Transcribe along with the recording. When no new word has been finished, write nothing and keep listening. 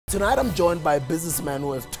Tonight I'm joined by a businessman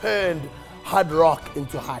who has turned hard rock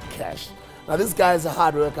into hard cash. Now this guy is a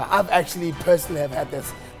hard worker. I've actually personally have had the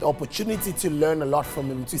opportunity to learn a lot from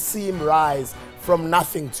him, to see him rise from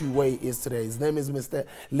nothing to where he is today. His name is Mr.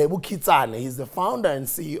 Lebohang Khitsane. He's the founder and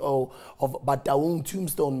CEO of Bataung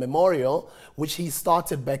Tombstone Memorial, which he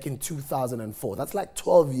started back in 2004. That's like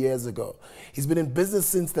 12 years ago. He's been in business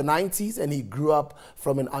since the 90s and he grew up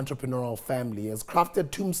from an entrepreneurial family. He has crafted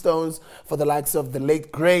tombstones for the likes of the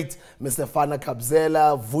late great Mr. Fana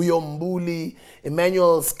Kabzela, Vuyo Mbuli,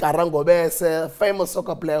 Emmanuel Skarangobese, famous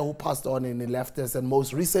soccer player who passed on and he left us, and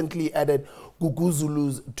most recently added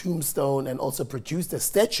Guguzulu's tombstone and also produced a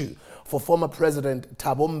statue for former President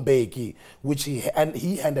Thabo Mbeki, which he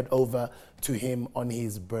handed over to him on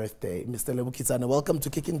his birthday. Mr. Lebohang Khitsane, welcome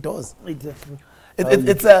to Kicking Doors.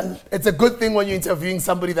 It's a good thing when you're interviewing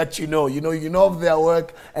somebody that you know of their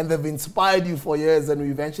work and they've inspired you for years, and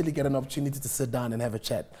we eventually get an opportunity to sit down and have a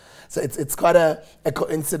chat. So it's quite a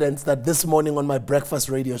coincidence that this morning on my breakfast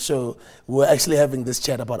radio show, we're actually having this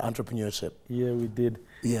chat about entrepreneurship. Yeah, we did.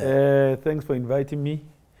 Yeah. Thanks for inviting me,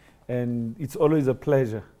 and it's always a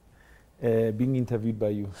pleasure being interviewed by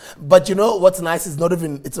you. But you know what's nice is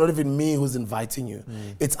it's not even me who's inviting you.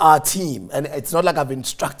 It's our team, and it's not like I've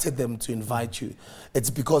instructed them to invite you.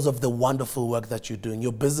 It's because of the wonderful work that you're doing.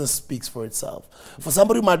 Your business speaks for itself. For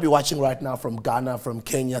somebody who might be watching right now from Ghana, from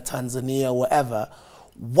Kenya, Tanzania, wherever,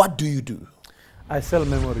 what do you do? I sell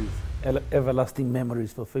memories, everlasting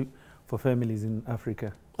memories for families in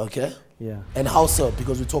Africa. Okay. Yeah. And how so?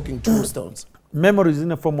 Because we're talking tombstones. Memories in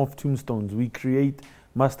the form of tombstones. We create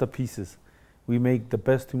masterpieces. We make the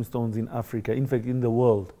best tombstones in Africa, in fact, in the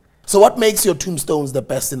world. So what makes your tombstones the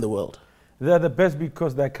best in the world? They are the best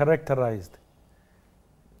because they're characterized.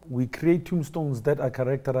 We create tombstones that are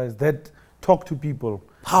characterized, that talk to people.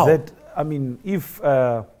 How? That, I mean, if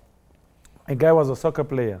a guy was a soccer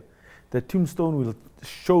player, the tombstone will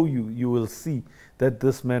show you, you will see that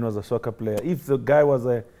this man was a soccer player. If the guy was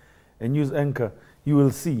a news anchor, you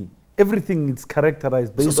will see. Everything is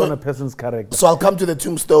characterized based on a person's character. So I'll come to the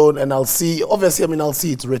tombstone and I'll see, obviously, I'll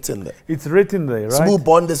see it's written there. It's written there, right? Sbu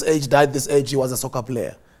born this age, died this age, he was a soccer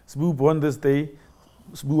player. Sbu born this day,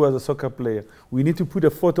 Sbu was a soccer player. We need to put a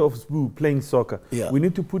photo of Sbu playing soccer. Yeah. We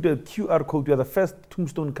need to put a QR code. We are the first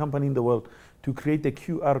tombstone company in the world to create a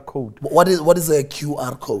QR code. What is a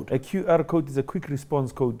QR code? A QR code is a quick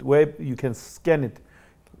response code where you can scan it.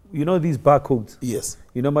 You know these barcodes? Yes.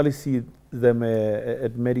 You normally see them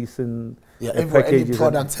at medicine. Yeah, any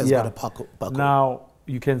product has got a barcode. Now,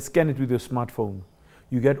 you can scan it with your smartphone.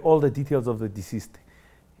 You get all the details of the deceased.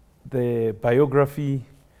 The biography,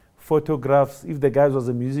 photographs. If the guy was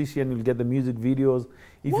a musician, you'll get the music videos.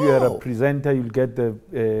 If you are a presenter, you'll get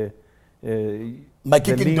the my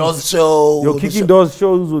Kicking Doors show. Your Kicking Doors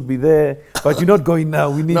shows would be there, but you're not going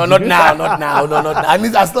now. We need no, not now, not now, no, not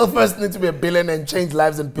now. I still first need to be a billionaire and change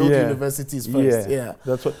lives and build universities first. Yeah,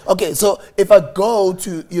 that's what. Okay, so if I go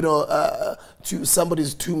to to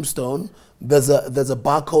somebody's tombstone, there's a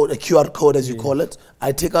barcode, a QR code as you call it.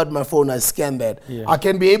 I take out my phone, I scan that. Yeah. I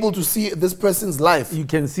can be able to see this person's life. You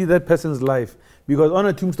can see that person's life because on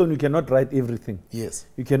a tombstone you cannot write everything. Yes.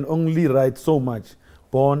 You can only write so much.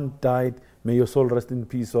 Born, died, may your soul rest in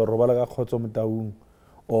peace, or Robalaga Khotso Mtaung,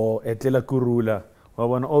 or Etlela Kurula,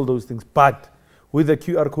 or all those things. But with the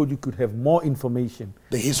QR code, you could have more information.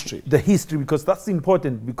 The history. The history, because that's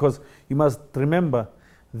important, because you must remember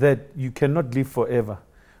that you cannot live forever,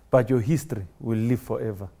 but your history will live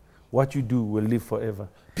forever. What you do will live forever.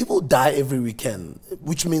 People die every weekend,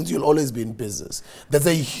 which means you'll always be in business. There's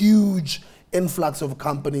a huge influx of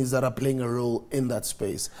companies that are playing a role in that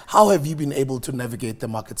space. How have you been able to navigate the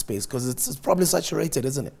market space? Because it's probably saturated,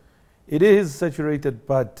 isn't it? It is saturated,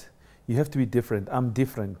 but you have to be different. I'm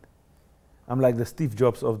different. I'm like the Steve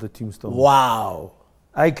Jobs of the tombstone. Wow.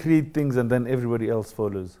 I create things and then everybody else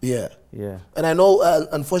follows. Yeah. Yeah. And I know,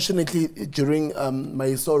 unfortunately, during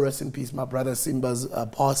my soul rest in peace, my brother Simba's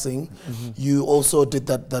passing, you also did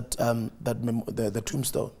the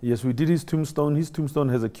tombstone. Yes, we did his tombstone. His tombstone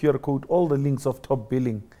has a QR code, all the links of top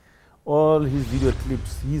billing, all his video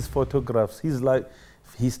clips, his photographs, his life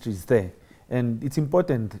history is there. And it's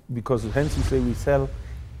important because hence we say we sell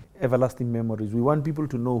everlasting memories. We want people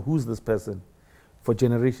to know who's this person for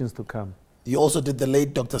generations to come. You also did the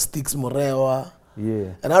late Dr. Stix Morewa.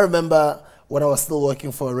 Yeah. And I remember when I was still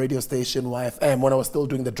working for a radio station, YFM, when I was still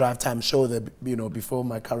doing the drive time show, before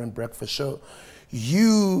my current breakfast show,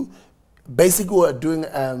 you Basically,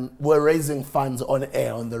 we're raising funds on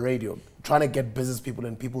air, on the radio, trying to get business people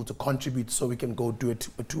and people to contribute so we can go do a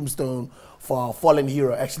tombstone for our fallen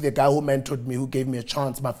hero. Actually, the guy who mentored me, who gave me a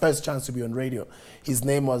chance, my first chance to be on radio, his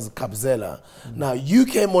name was Kabzela. Now, you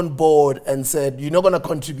came on board and said, you're not going to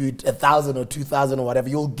contribute 1,000 or 2,000 or whatever.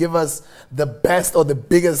 You'll give us the best or the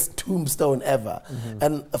biggest tombstone ever.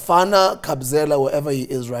 And Fana Kabzela, wherever he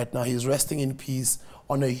is right now, he's resting in peace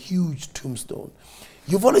on a huge tombstone.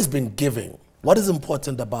 You've always been giving. What is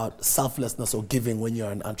important about selflessness or giving when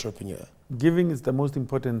you're an entrepreneur? Giving is the most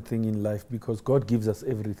important thing in life because God gives us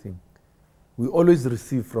everything. We always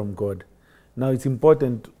receive from God. Now it's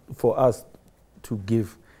important for us to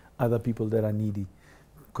give other people that are needy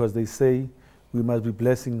because they say we must be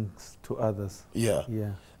blessings to others. Yeah.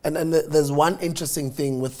 Yeah. And there's one interesting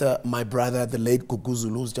thing with my brother, the late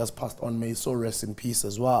Guguzulu, who's just passed on. May so rest in peace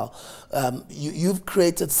as well. You've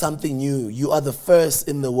created something new. You are the first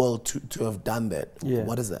in the world to have done that. Yeah.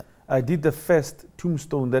 What is that? I did the first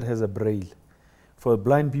tombstone that has a braille for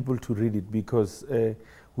blind people to read it because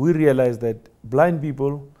we realized that blind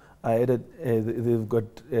people are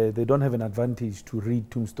they don't have an advantage to read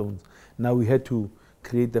tombstones. Now we had to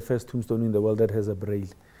create the first tombstone in the world that has a braille.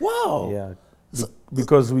 Wow. Yeah.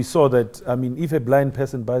 Because we saw that, I mean, if a blind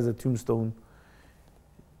person buys a tombstone,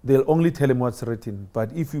 they'll only tell him what's written.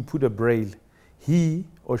 But if you put a braille, he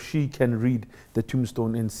or she can read the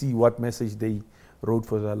tombstone and see what message they wrote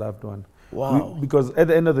for their loved one. Wow. Because at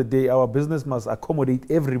the end of the day, our business must accommodate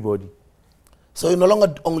everybody. So you're no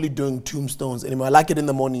longer only doing tombstones anymore. I like it in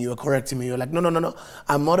the morning, you were correcting me. You're like, no.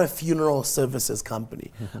 I'm not a funeral services company.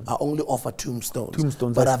 I only offer tombstones.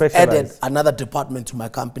 Tombstones, but I've added another department to my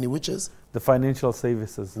company, which is? The financial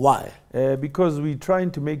services. Why? Because we're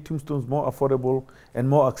trying to make tombstones more affordable and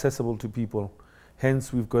more accessible to people.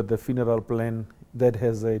 Hence, we've got the funeral plan that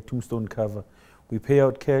has a tombstone cover. We pay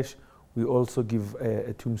out cash. We also give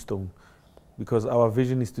a tombstone because our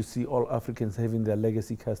vision is to see all Africans having their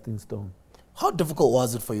legacy cast in stone. How difficult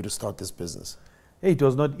was it for you to start this business? It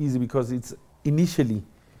was not easy because it's initially,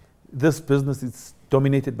 this business is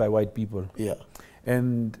dominated by white people. Yeah.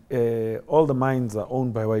 And all the mines are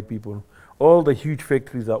owned by white people. All the huge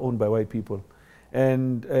factories are owned by white people.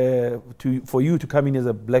 And for you to come in as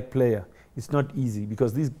a black player, it's not easy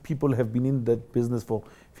because these people have been in that business for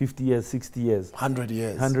 50 years, 60 years. 100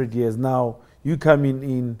 years. 100 years. Now, you come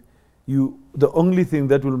in, the only thing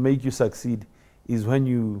that will make you succeed is when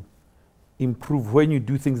you improve, when you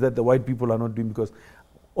do things that the white people are not doing, because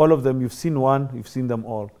all of them, you've seen one, you've seen them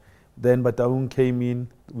all. Then Bataung came in,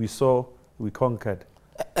 we saw, we conquered.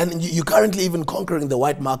 And you're currently even conquering the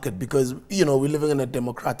white market because, you know, we're living in a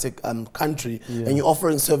democratic country and you're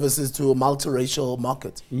offering services to a multiracial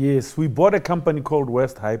market. Yes, we bought a company called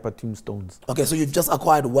West Hyper Tombstones. Okay, so you've just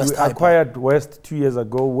acquired West Hyper. We acquired West 2 years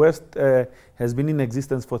ago. West has been in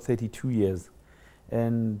existence for 32 years.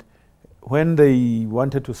 And when they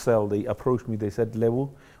wanted to sell, they approached me. They said,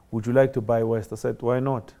 Lebo, would you like to buy West? I said, why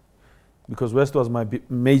not? Because West was my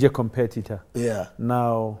major competitor. Yeah.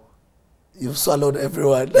 Now, you've swallowed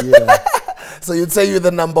everyone. Yeah. So you'd say you're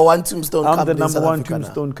the #1 tombstone company in South Africa? I'm the #1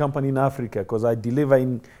 tombstone company in Africa because I deliver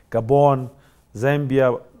in Gabon,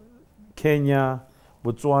 Zambia, Kenya,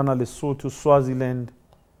 Botswana, Lesotho, Swaziland.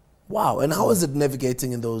 Wow. And how is it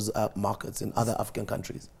navigating in those markets in other African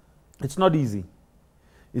countries? It's not easy.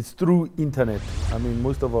 It's through internet. I mean,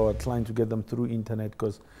 most of our clients, we get them through internet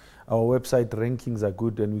because our website rankings are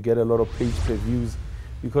good and we get a lot of page previews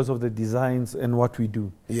because of the designs and what we do.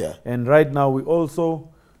 Yeah. And right now we also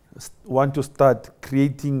want to start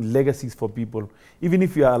creating legacies for people. Even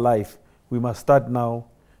if you are alive, we must start now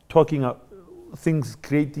talking things,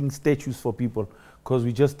 creating statues for people, because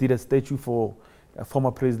we just did a statue for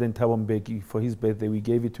former President Thabo Mbeki for his birthday. We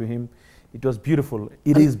gave it to him. It was beautiful.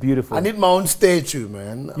 It is beautiful. I need my own statue,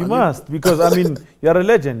 man. You must, because I mean, you're a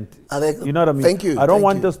legend. You know what I mean? Thank you. I don't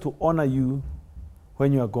want us to honor you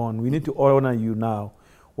when you are gone. We need to honor you now.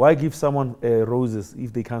 Why give someone roses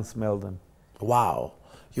if they can't smell them? Wow.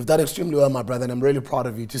 You've done extremely well, my brother, and I'm really proud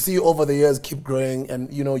of you. To see you over the years keep growing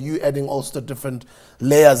and, you know, you adding also different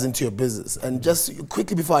layers into your business. And just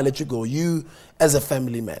quickly before I let you go, you as a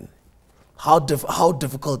family man, how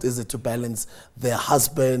difficult is it to balance the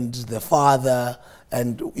husband, the father,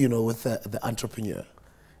 and, you know, with the entrepreneur?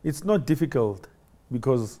 It's not difficult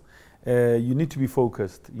because you need to be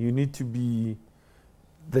focused. You need to be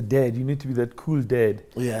the dad. You need to be that cool dad.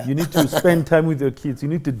 Yeah. You need to spend time with your kids. You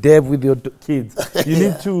need to dab with your kids. You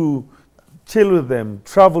need to chill with them,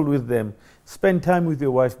 travel with them, spend time with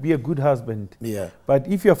your wife, be a good husband. Yeah. But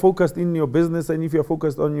if you're focused in your business and if you're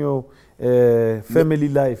focused on your family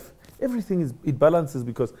life, everything it balances,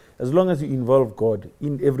 because as long as you involve God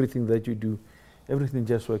in everything that you do, everything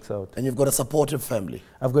just works out. And you've got a supportive family.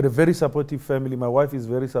 I've got a very supportive family. My wife is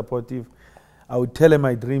very supportive. I would tell her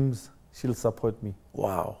my dreams. She'll support me.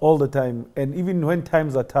 Wow. All the time. And even when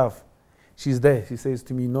times are tough, she's there. She says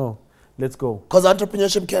to me, no, let's go. Because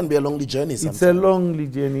entrepreneurship can be a lonely journey sometimes. It's a lonely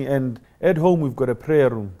journey. And at home, we've got a prayer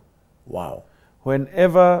room. Wow.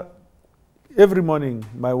 Every morning,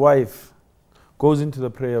 my wife goes into the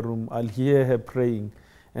prayer room. I'll hear her praying.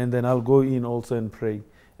 And then I'll go in also and pray.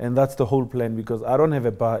 And that's the whole plan, because I don't have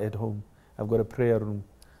a bar at home. I've got a prayer room.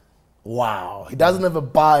 Wow. He doesn't have a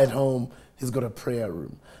bar at home. He's got a prayer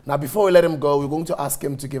room. Now, before we let him go, we're going to ask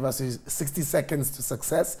him to give us his 60 seconds to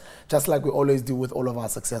success, just like we always do with all of our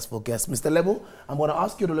successful guests. Mr. Lebo, I'm going to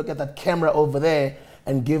ask you to look at that camera over there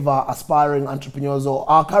and give our aspiring entrepreneurs or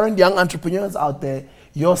our current young entrepreneurs out there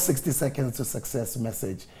your 60 seconds to success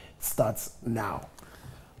message. It starts now.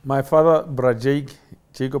 My father,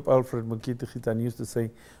 Jacob Alfred Kicking Khitsane, used to say,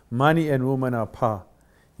 money and woman are par.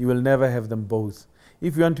 You will never have them both.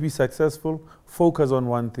 If you want to be successful, focus on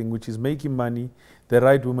one thing, which is making money. The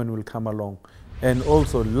right woman will come along. And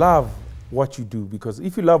also love what you do, because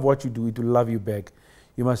if you love what you do, it will love you back.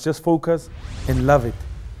 You must just focus and love it.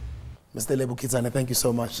 Mr. Lebohang Khitsane, thank you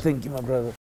so much. Thank you, my brother.